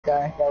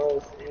guy that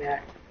was in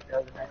that.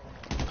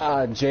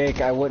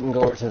 Jake, I wouldn't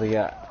go over to the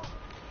yacht.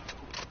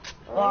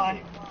 Why?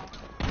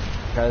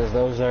 Because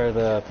those are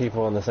the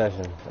people in the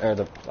session, or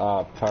the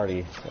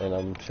party, and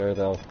I'm sure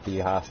they'll be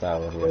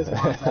hostile with you.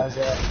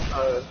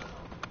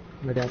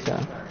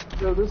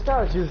 Dude, this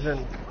guy's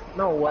using...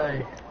 No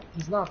way.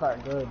 He's not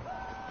that good.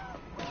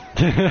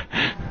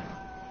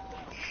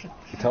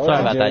 Sorry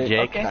about that,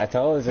 Jake. Okay. I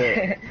told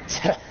you.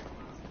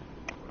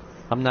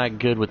 I'm not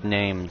good with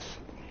names.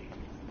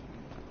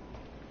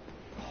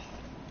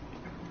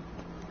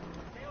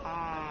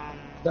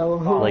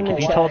 Like, if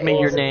you told me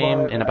your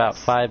name in about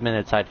 5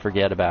 minutes, I'd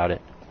forget about it.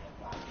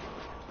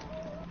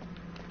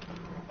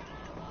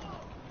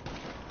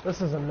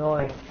 This is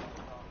annoying.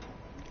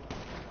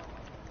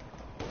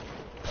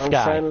 I'm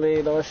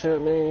friendly, don't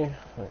shoot me.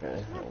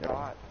 Okay.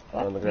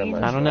 I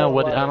don't know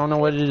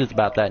what it is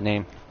about that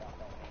name.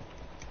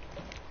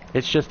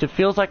 It's just, it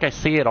feels like I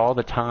see it all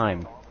the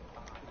time.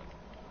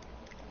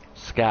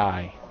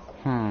 Sky.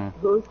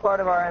 Who's part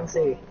of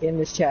RMC in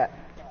this chat?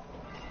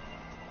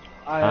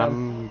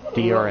 I'm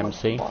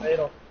DRMC,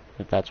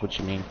 if that's what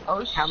you mean.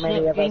 Oh, how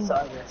many of us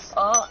are this?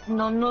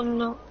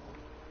 No.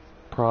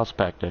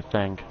 Prospect, I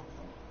think.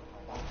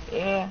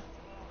 Yeah.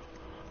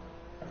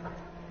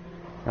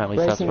 Or at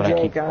least that's what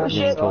I keep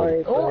being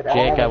told.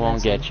 Jake, I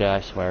won't get you,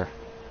 I swear.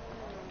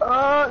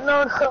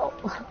 No.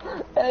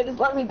 Hey, just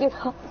let me get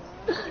up.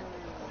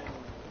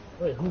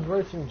 Wait, who's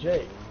racing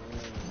Jake?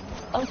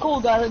 I'm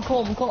cool, guys. I'm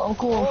cool.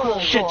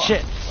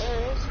 Shit.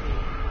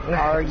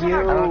 Are you,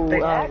 I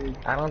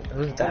don't,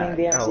 who's that?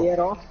 the MC at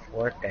all?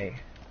 Workday.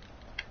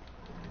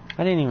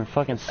 I didn't even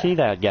fucking see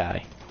that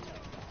guy.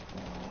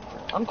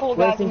 I'm cool,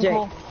 guys. I'm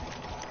cool.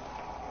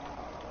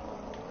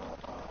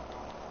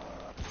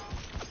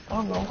 I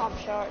don't know.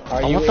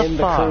 Are you in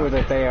the crew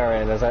that they are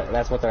in?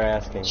 That's what they're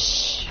asking.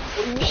 Shh.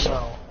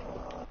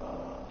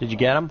 Did you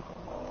get him?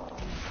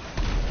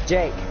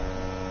 Jake.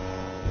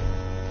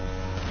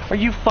 Are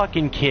you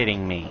fucking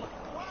kidding me?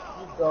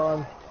 He's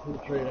gone.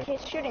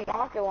 He's shooting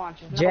rocket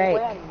launchers. Jake. No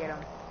way I can get him.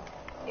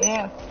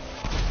 Yeah.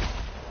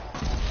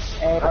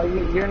 Hey,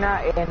 you're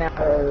not in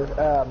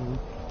our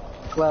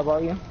club,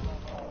 are you?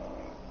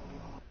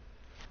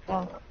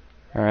 No.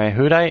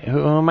 Alright,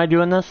 who am I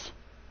doing this?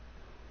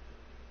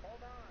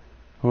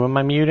 Who am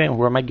I muting?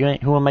 Who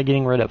am I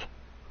getting rid of?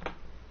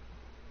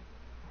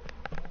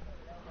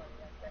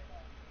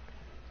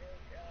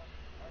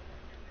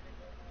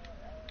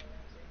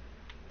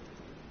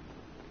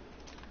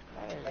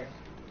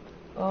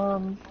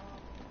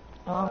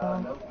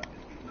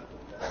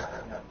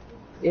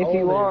 If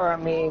you are, I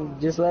mean,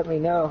 just let me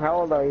know.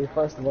 How old are you,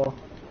 first of all?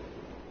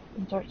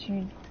 I'm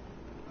 13.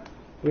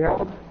 You're how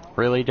old?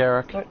 Really,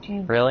 Derek?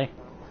 13. Really?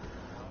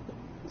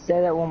 Say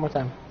that one more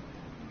time.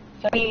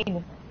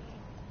 13.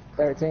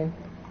 13?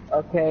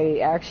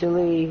 Okay,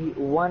 actually,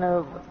 one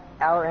of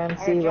our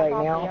MC right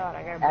now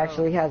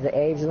actually has an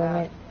age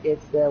limit.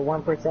 It's the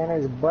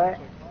 1%ers, but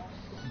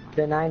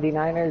the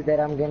 99ers that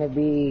I'm going to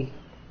be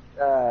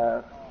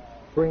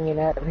bringing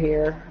up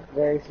here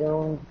very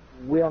soon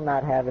will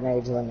not have an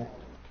age limit.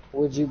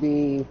 Would you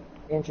be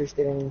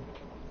interested in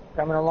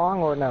coming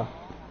along or no?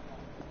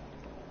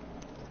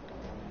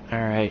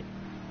 Alright.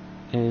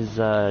 Is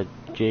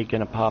Jake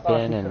gonna pop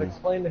in and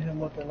explain to him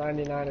what the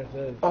 99ers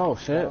is? Oh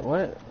shit,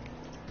 what?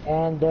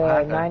 And the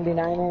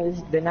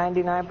 99ers, the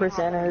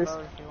 99%ers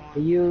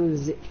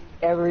use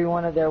every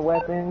one of their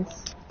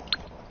weapons,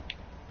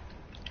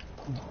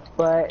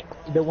 but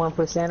the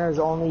 1%ers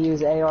only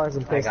use ARs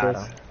and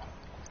pistols.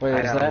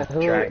 Wait, is that who?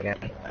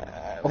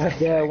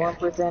 The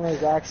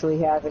 1%ers actually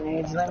have an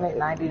age limit.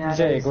 99ers.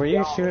 Jake, were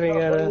you shooting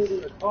at us?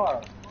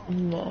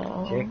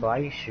 No. Jake, why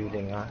are you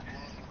shooting us?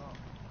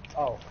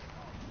 Oh.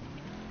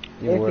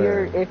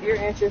 If you're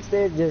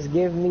interested, just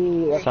give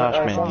me a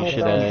Sashman, you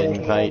should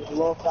invite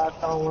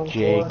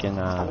Jake and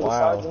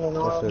wow,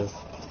 this is...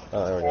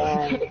 Oh, there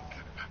we go.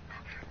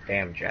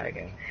 Damn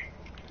dragon.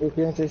 If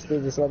you're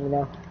interested, just let me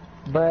know.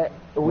 But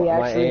we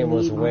actually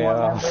need more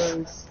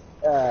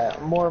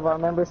of our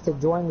members to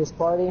join this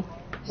party.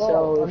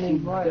 So if you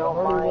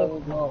don't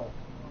mind,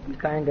 you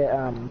kind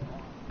of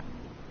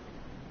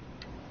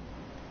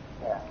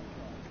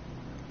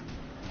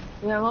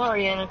Yeah, I'm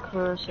already in a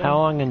crew, so... how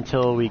long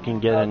until we can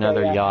get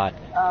another yacht?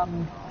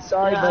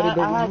 Sorry, buddy,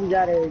 but you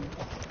gotta...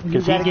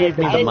 Because he gave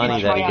me the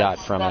money that he got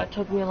from it. That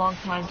took me a long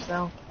time,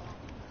 so... I'm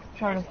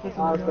trying to figure it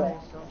out.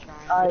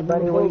 Alright,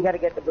 buddy, well, you gotta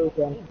get the booth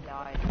in.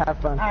 Have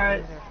fun.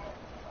 Alright.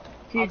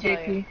 See you,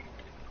 JP.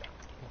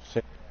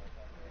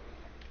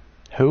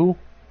 Who?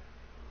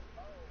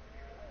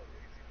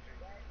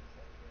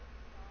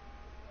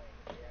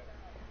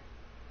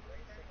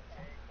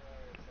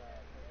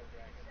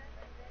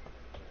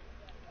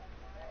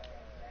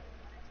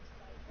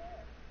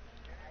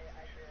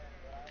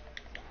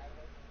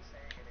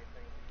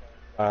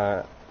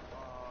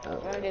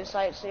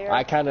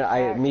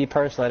 Me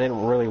personally, I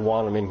didn't really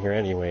want him in here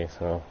anyway,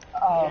 so.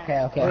 Oh,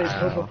 okay.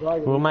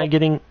 Who am I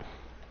getting?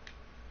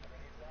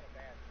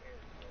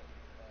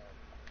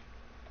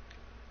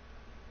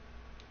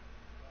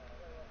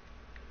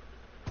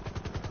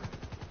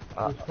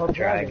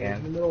 Dragon.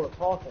 In the middle of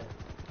talking.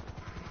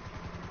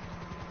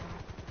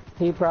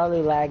 He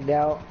probably lagged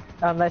out.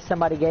 Unless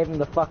somebody gave him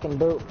the fucking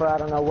boot for I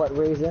don't know what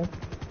reason.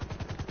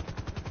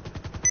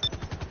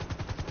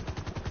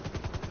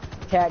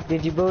 Cat,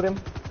 did you boot him?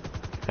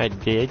 I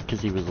did,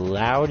 because he was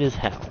loud as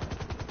hell.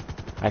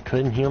 I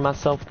couldn't hear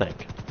myself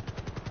think.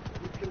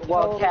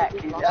 Well, Cat,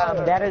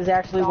 that is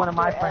actually one of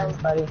my friends,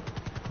 buddy.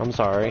 I'm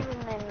sorry. His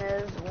name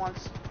is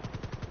once.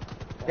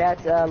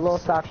 That's Lil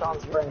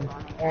Stockton's friend.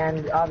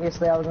 And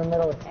obviously I was in the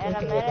middle of In a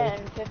speaking minute with him.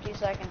 and 50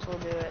 seconds we'll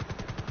do it.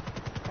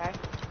 Okay?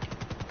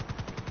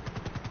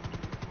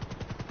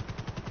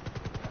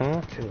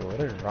 Dude, what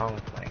is wrong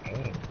with my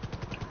aim?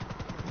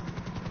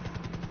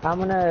 I'm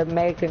gonna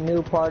make a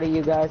new party,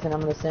 you guys, and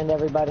I'm gonna send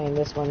everybody in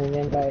this one an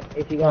invite.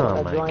 If you guys Oh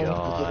want my to join,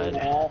 God. you can do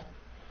that.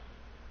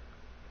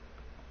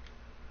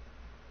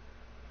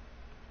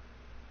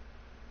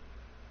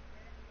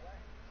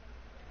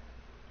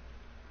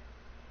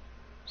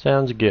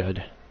 Sounds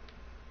good.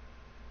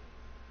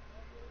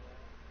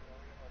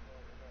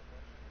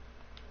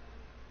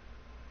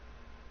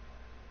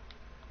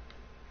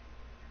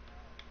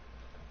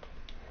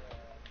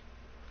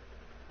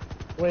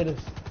 Wait, is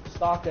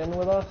Stock in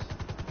with us?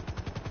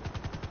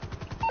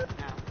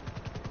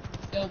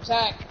 Yo,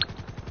 Tack,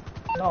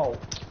 No.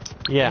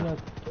 Yeah. In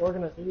the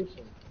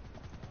organization.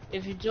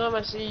 if you join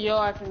my CEO,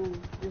 I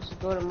can just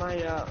go to my,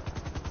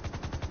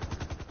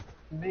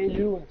 Me,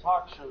 you, and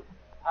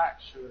Pack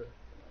Shooter.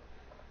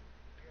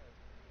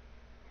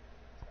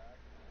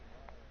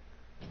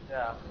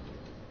 Yeah.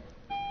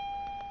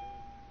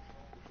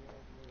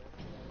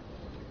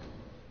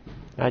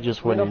 I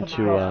just went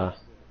into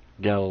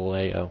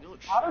Galileo.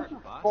 How did you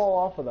fall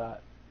off of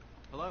that?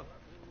 Hello.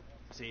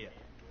 See ya.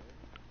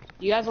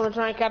 you guys want to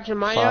try and capture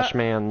my,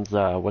 Boschman's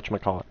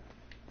whatchamacallit.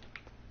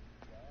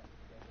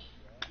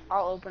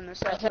 I'll open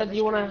this up. I said, do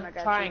you want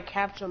to try and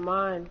capture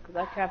mine? Because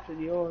I captured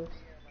yours.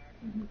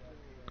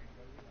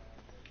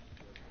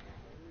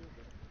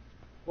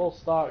 We'll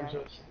Stock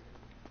just.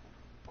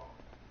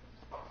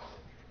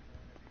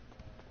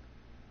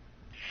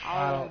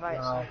 I'll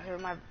invite some.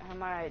 Who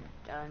am I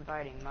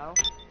inviting? Mo?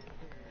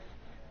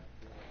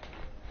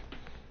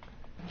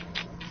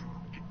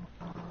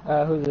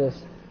 Who's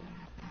this?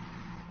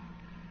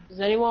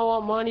 Does anyone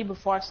want money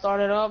before I start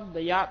it up?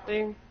 The yacht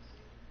thing?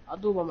 I'll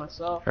do it by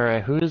myself.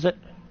 Alright, who is it?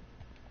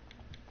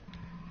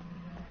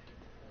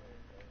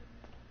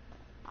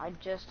 I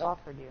just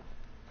offered you.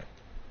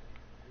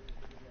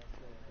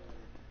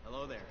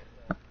 Hello there.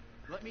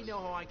 Let me know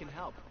how I can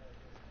help.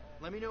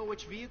 Let me know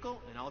which vehicle,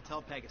 and I'll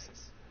tell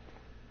Pegasus.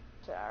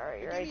 Alright,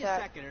 you Give ready, me a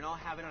Tack? second, and I'll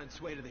have it on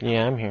its way to the.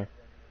 Yeah, I'm here.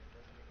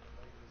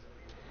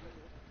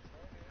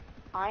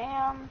 I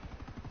am.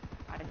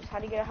 I just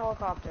had to get a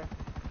helicopter.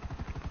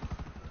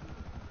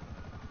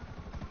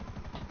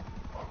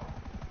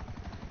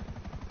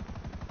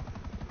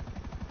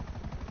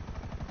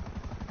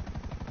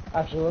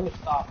 Actually, let me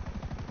stop.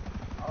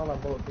 I don't know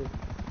bulletproof.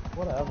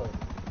 Whatever.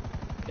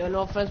 Yo,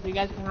 no offense, but you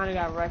guys kind of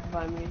got wrecked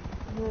by me.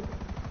 Did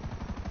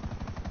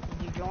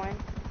you join?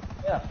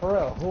 Yeah, for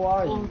real. Who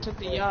are you? Who took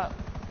the yacht?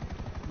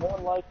 More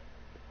like.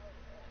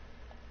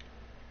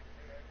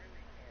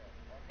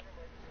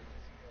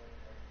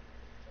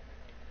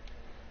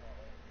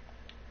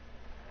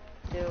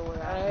 Do it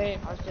without Alright.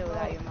 I'll just do it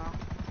without you, Mo.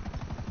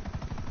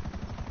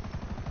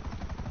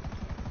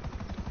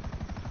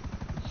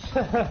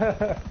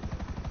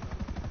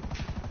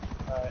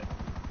 Alright.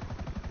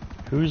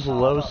 Who's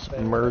Los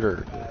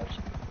Murder?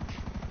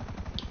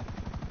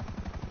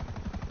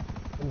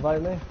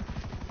 Invite me.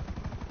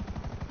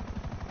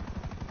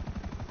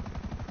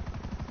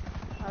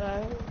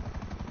 Alright. Is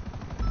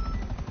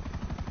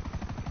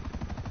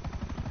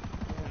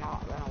it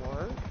not gonna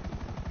work?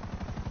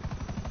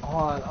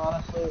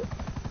 Honestly.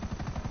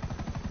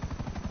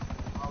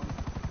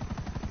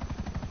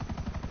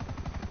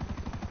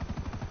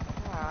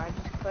 Yeah, I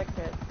just clicked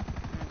it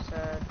and it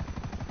said,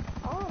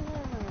 oh no.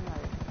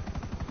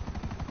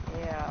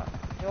 Yeah,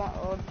 join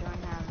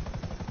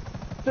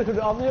him. Dude,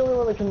 I'm the only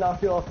one that can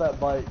knock you off that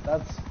bike.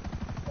 That's.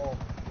 Oh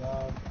my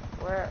god.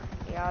 Where?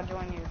 Yeah, I'll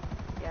join you.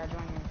 Yeah,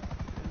 join you.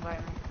 Invite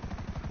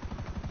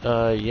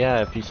me.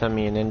 Yeah, if you send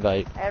me an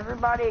invite.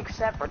 Everybody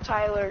except for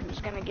Tyler is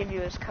gonna give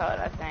you his cut,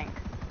 I think.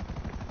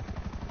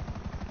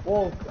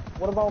 Well,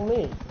 what about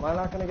me? Am I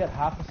not gonna get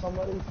half of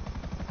somebody's?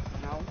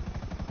 No.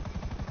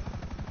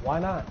 Why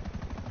not?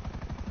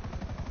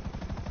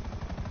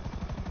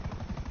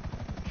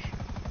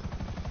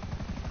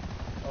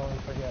 Oh,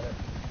 forget it.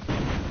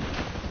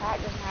 Pat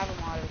doesn't have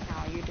a mod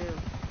account, you do.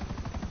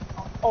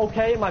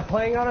 Okay, am I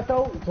playing on it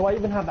though? Do I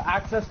even have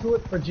access to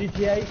it for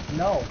GTA?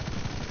 No.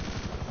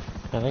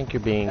 I think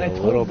you're being And a I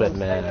told little you bit I'm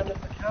staying on mad. this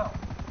account.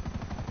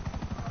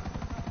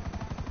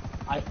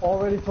 I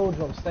already told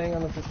you I'm staying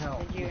on this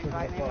account. Did you This is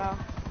invite me, what's Mo? up.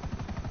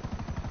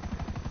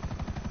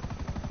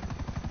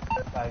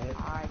 Faggot.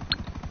 I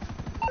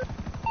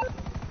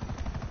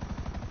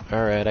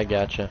Alright, I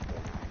gotcha.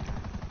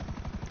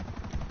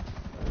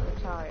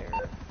 tired.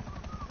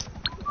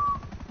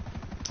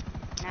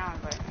 Now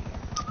invite me again.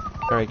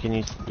 Alright, can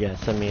you, yeah,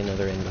 send me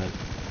another invite.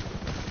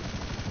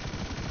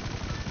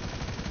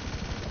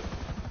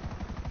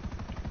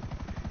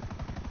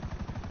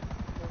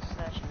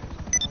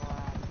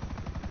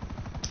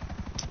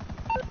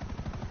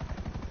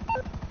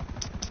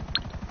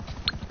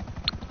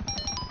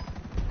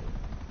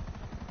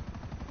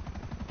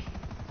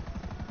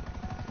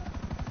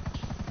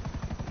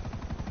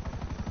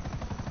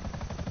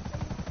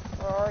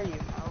 Where are you,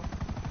 Mo?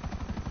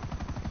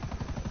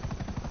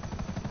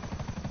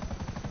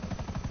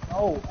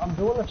 Oh, I'm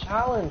doing a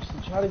challenge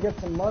to try to get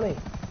some money.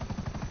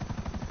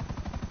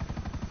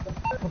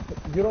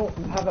 You don't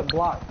have it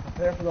blocked.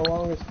 Prepare for the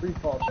longest free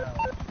fall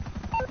challenge.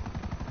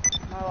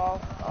 No,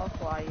 I'll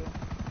fly you.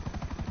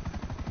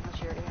 Unless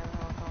you already have a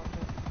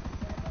helicopter.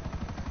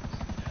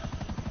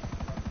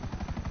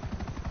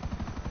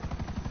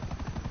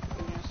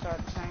 You're gonna start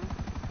the thing.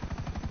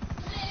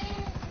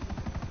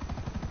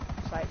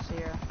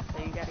 Sightseer. So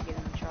you gotta get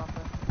in the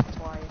chopper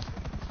twice.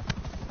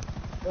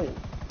 Wait,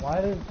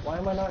 why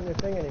am I not in your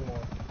thing anymore?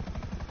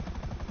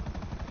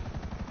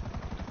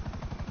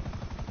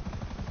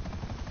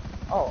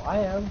 Oh, I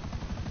am.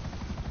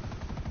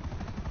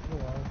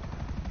 Hold on.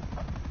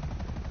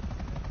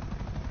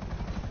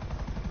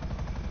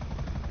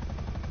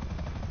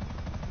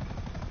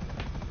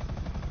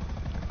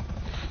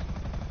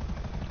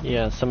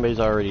 Yeah, somebody's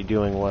already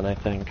doing one, I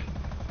think.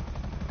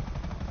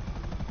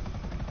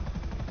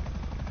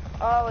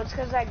 Oh, it's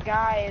because that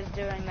guy is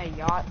doing the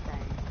yacht thing.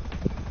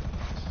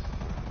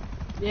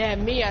 Yeah,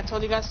 me. I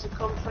told you guys to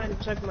come try to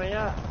check my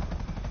yacht.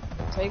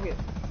 Take it.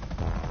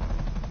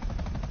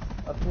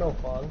 That's no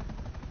fun.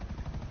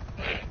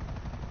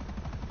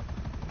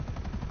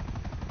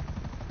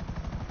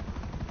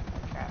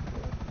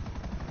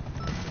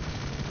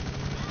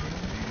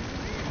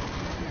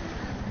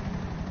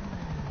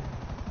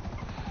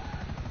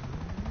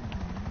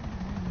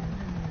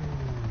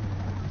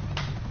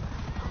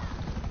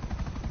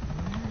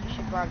 You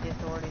should bribe the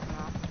authorities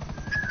now.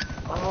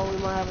 Oh, we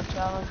might have a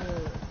challenge.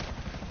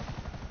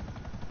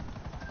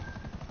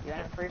 You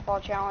want a free fall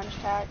challenge,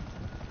 Tag?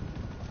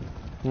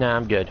 Nah,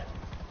 I'm good.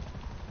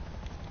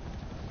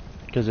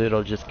 Because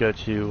it'll just go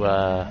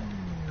to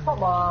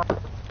Come on.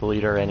 the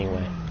leader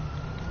anyway.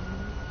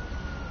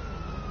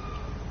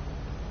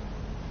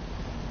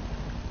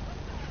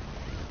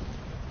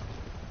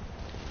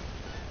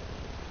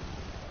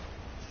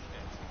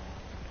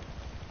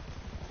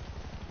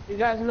 You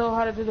guys know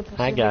how to do the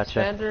Pacific gotcha.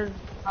 Standard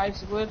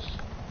ice glitch?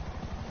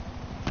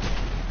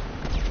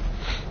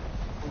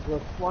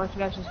 Why don't you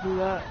guys just do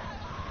that?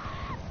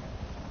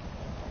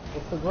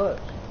 What's the glitch?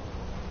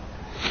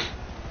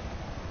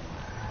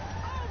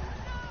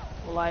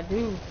 Well, I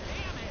do.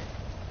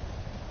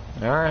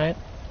 Alright.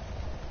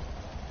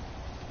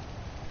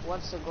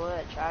 What's the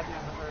glitch? I've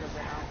never heard of it,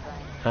 I don't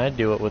think. I'd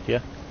do it with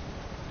you.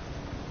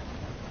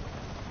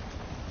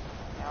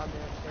 Yeah, I'll do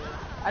it too.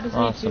 I just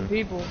Awesome. need 2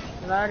 people.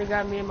 And I already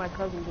got me and my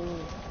cousin doing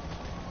it.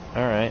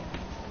 Alright.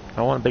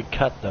 I want a big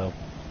cut, though.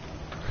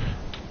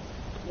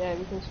 Yeah,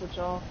 we can switch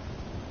off.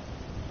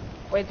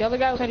 Wait, the other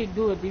guy said he'd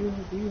do it. Do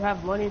you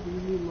have money? Do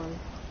you need money?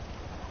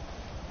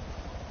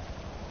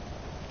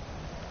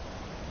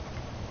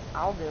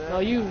 I'll do it. No,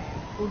 you.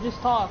 We'll just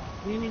talk.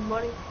 Do you need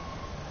money?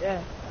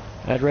 Yeah.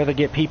 I'd rather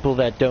get people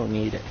that don't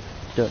need it.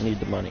 Don't need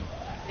the money.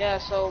 Yeah,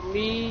 so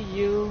me,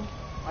 you,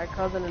 my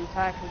cousin, and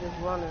Tack can just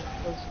run it.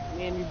 Because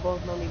me and you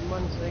both don't need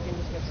money, so they can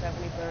just get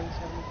 70-30,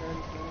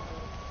 70-30,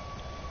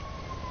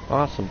 70-30.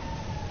 Awesome.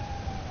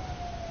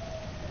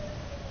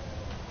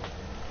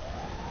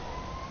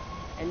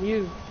 And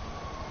you.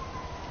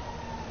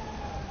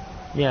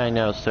 Yeah, I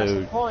know, That's the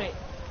so... point.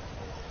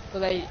 So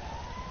they...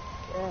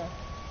 Yeah.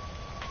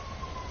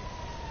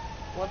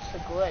 What's the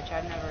glitch?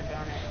 I've never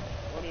done it.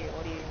 What do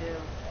you do?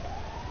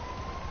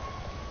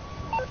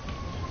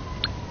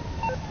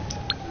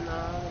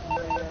 No,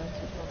 it's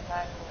just no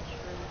pack on the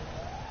street.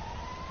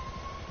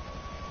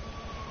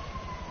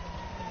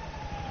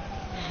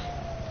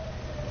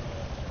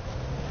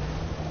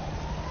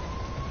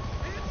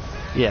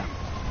 Yeah.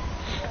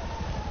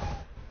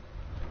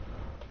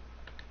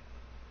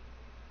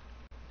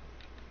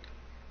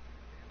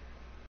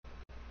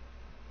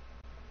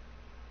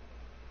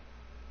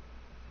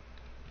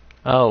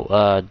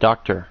 Oh,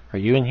 Doctor, are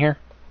you in here?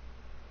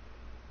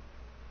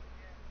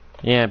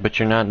 Yeah, but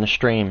you're not in the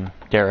stream,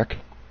 Derek.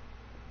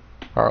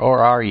 Or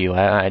are you?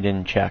 I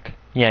didn't check.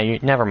 Yeah, you.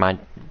 Never mind.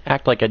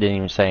 Act like I didn't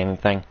even say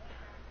anything.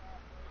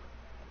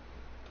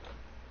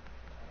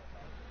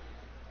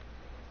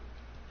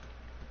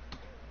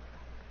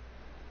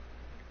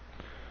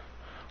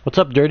 What's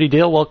up, Dirty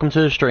Deal? Welcome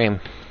to the stream.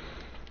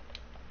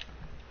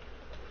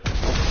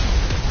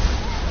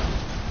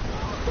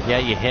 Yeah,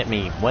 you hit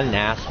me. What an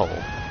asshole.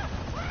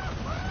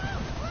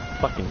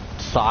 Fucking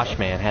Sosh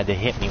man had to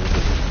hit me with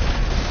his...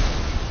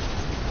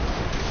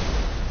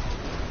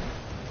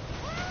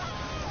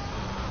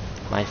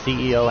 My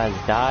CEO has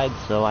died,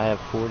 so I have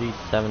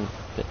 47...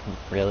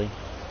 Really?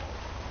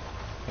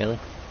 Really?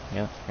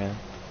 Yeah, really?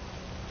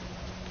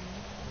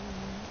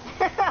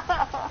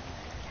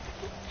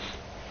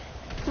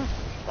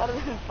 That would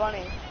have been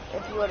funny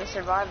if you would have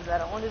survived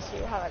that. I wanted to see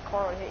how that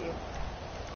car would hit you.